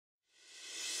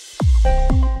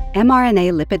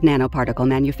mRNA lipid nanoparticle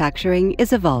manufacturing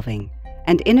is evolving,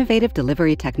 and innovative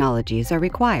delivery technologies are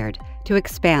required to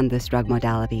expand this drug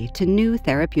modality to new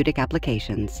therapeutic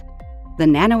applications. The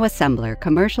NanoAssemblr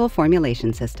commercial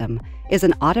formulation system is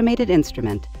an automated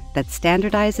instrument that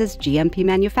standardizes GMP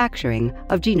manufacturing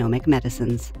of genomic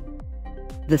medicines.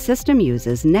 The system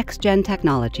uses next-gen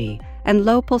technology and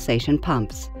low pulsation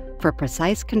pumps for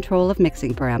precise control of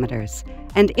mixing parameters,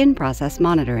 and in-process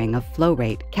monitoring of flow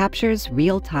rate captures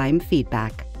real-time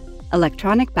feedback.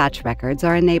 Electronic batch records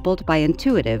are enabled by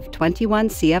intuitive 21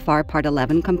 CFR Part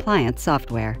 11 compliant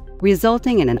software,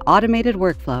 resulting in an automated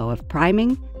workflow of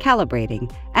priming,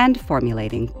 calibrating, and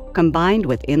formulating, combined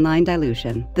with inline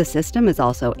dilution. The system is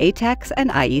also ATEX and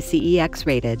IECEX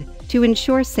rated to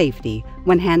ensure safety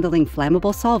when handling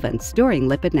flammable solvents during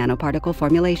lipid nanoparticle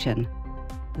formulation.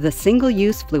 The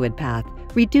single-use fluid path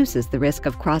reduces the risk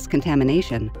of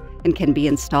cross-contamination and can be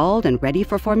installed and ready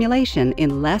for formulation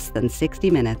in less than 60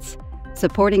 minutes,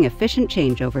 supporting efficient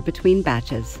changeover between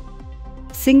batches.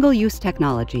 Single-use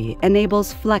technology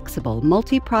enables flexible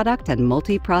multi-product and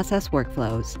multi-process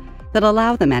workflows that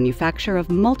allow the manufacture of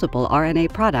multiple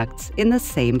RNA products in the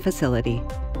same facility.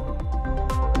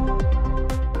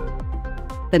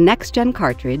 The next-gen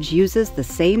cartridge uses the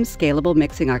same scalable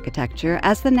mixing architecture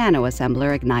as the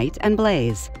NanoAssemblr Ignite and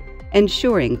Blaze,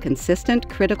 ensuring consistent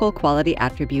critical quality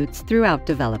attributes throughout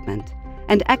development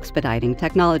and expediting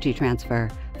technology transfer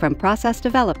from process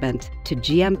development to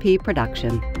GMP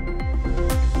production.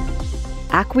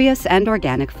 Aqueous and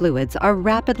organic fluids are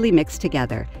rapidly mixed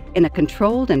together in a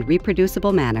controlled and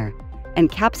reproducible manner,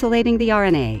 encapsulating the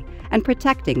RNA and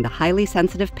protecting the highly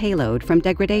sensitive payload from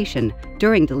degradation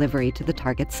during delivery to the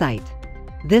target site.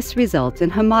 This results in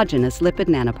homogeneous lipid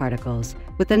nanoparticles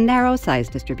with a narrow size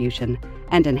distribution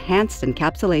and enhanced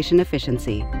encapsulation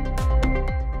efficiency.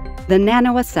 The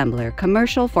NanoAssemblr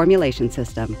commercial formulation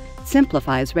system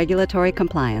simplifies regulatory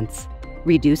compliance,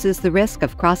 reduces the risk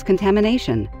of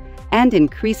cross-contamination, and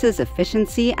increases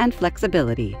efficiency and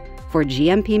flexibility for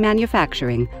GMP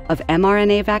manufacturing of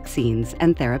mRNA vaccines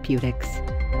and therapeutics.